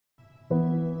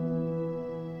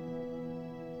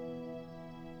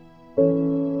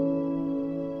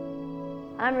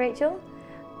I'm Rachel.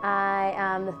 I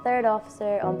am the third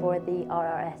officer on board the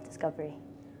RRS Discovery.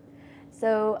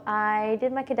 So I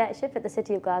did my cadetship at the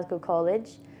City of Glasgow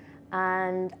College,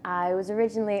 and I was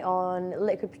originally on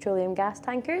liquid petroleum gas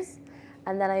tankers,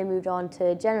 and then I moved on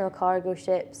to general cargo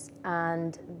ships,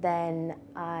 and then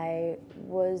I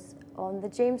was on the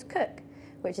James Cook,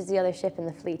 which is the other ship in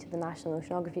the fleet of the National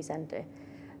Oceanography Centre.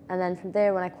 And then from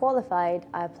there, when I qualified,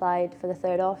 I applied for the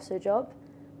third officer job,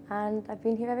 and I've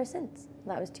been here ever since.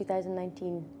 That was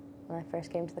 2019 when I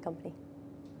first came to the company.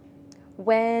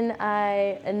 When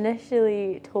I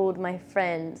initially told my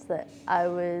friends that I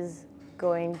was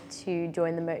going to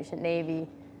join the Merchant Navy,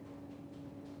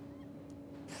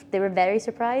 they were very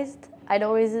surprised. I'd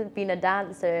always been a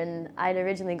dancer, and I'd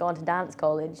originally gone to dance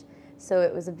college, so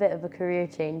it was a bit of a career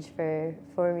change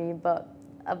for me, but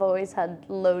I've always had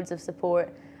loads of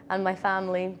support, and my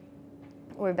family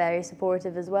were very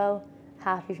supportive as well,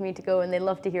 happy for me to go, and they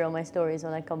love to hear all my stories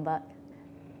when I come back.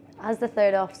 As the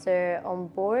third officer on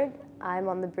board, I'm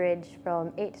on the bridge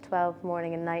from 8 to 12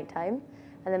 morning and night time,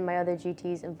 and then my other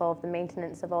duties involve the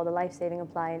maintenance of all the life-saving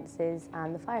appliances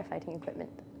and the firefighting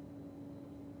equipment.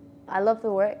 I love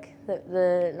the work that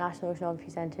the National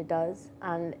Oceanography Centre does,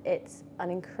 and it's an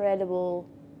incredible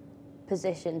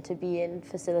position to be in,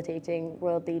 facilitating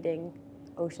world-leading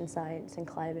ocean science and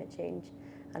climate change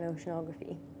and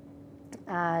oceanography.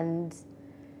 And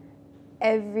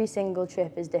every single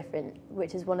trip is different,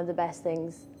 which is one of the best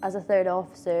things. As a third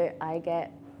officer, I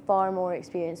get far more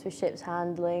experience with ships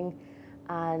handling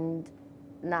and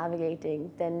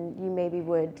navigating than you maybe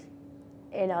would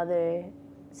in other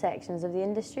sections of the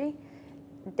industry.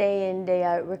 Day in, day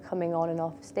out, we're coming on and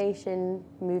off station,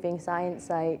 moving science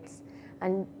sites,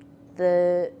 and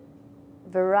the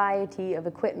variety of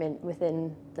equipment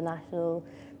within the National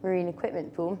Marine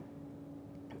Equipment Pool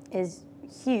is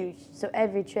huge. So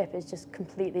every trip is just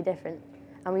completely different.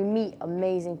 And we meet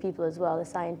amazing people as well, the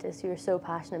scientists who are so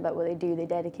passionate about what they do. They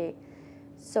dedicate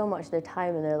so much of their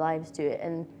time and their lives to it,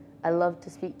 and I love to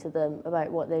speak to them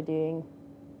about what they're doing.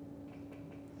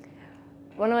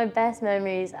 One of my best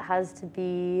memories has to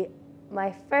be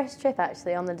my first trip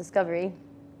actually on the Discovery,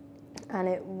 and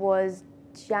it was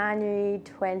January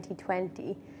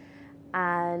 2020,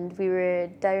 and we were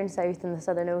down south in the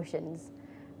Southern Oceans,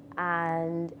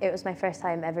 and it was my first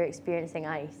time ever experiencing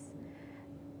ice.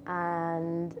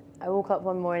 And I woke up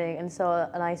one morning and saw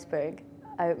an iceberg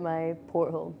out my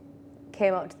porthole,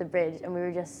 came up to the bridge, and we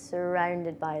were just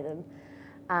surrounded by them.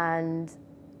 And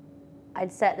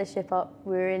I'd set the ship up,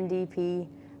 we were in DP,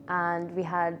 and we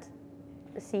had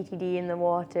a CTD in the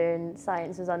water, and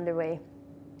science was underway.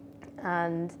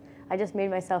 And I just made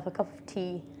myself a cup of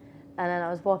tea, and then I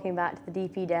was walking back to the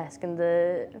DP desk, and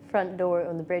the front door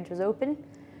on the bridge was open.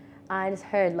 And I just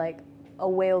heard like a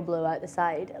whale blow out the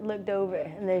side. I looked over,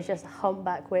 and there's just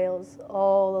humpback whales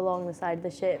all along the side of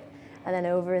the ship. And then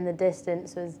over in the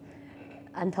distance was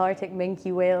Antarctic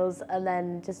minke whales, and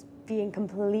then just being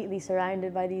completely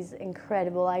surrounded by these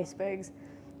incredible icebergs.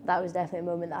 That was definitely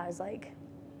a moment that I was like,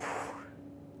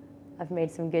 I've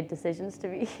made some good decisions to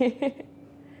be here.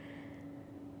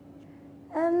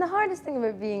 And the hardest thing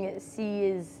about being at sea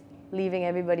is leaving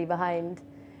everybody behind.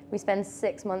 We spend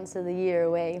 6 months of the year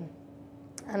away,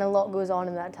 and a lot goes on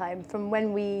in that time. From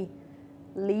when we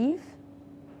leave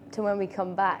to when we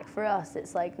come back, for us,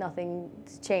 it's like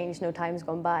nothing's changed, no time's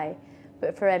gone by.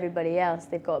 But for everybody else,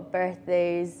 they've got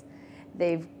birthdays,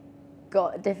 they've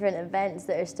got different events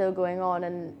that are still going on,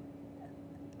 and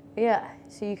yeah,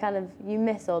 so you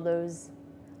miss all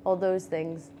those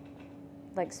things,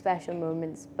 like special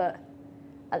moments, but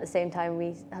at the same time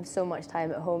we have so much time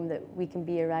at home that we can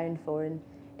be around for, and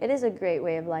it is a great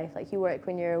way of life. Like, you work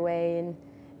when you're away, and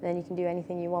then you can do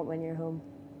anything you want when you're home.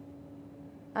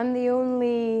 I'm the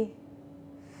only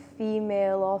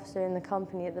female officer in the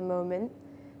company at the moment,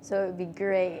 so it would be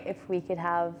great if we could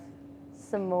have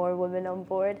some more women on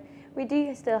board. We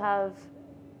do still have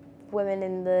women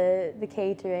in the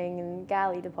catering and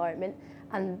galley department,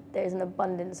 and there's an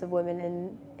abundance of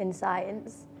women in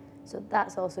science, so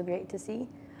that's also great to see.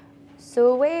 So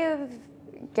a way of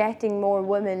getting more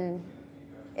women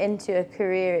into a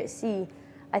career at sea,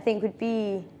 I think, would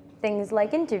be things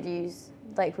like interviews,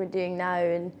 like we're doing now,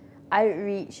 and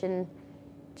outreach, and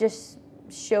just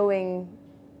showing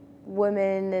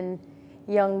women and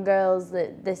young girls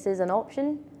that this is an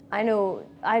option. I know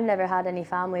I've never had any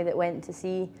family that went to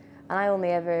sea, and I only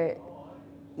ever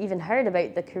even heard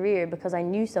about the career because I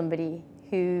knew somebody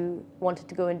who wanted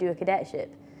to go and do a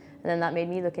cadetship, and then that made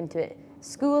me look into it.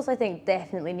 Schools, I think,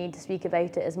 definitely need to speak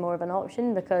about it as more of an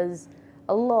option, because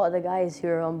a lot of the guys who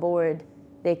are on board,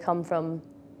 they come from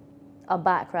a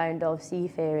background of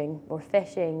seafaring or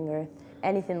fishing or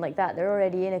anything like that. They're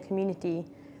already in a community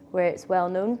where it's well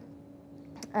known.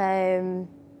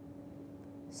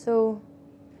 So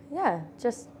yeah,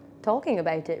 just talking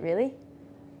about it really.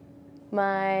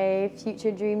 My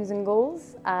future dreams and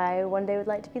goals, I one day would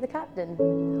like to be the captain,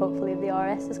 hopefully of the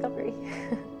RRS Discovery.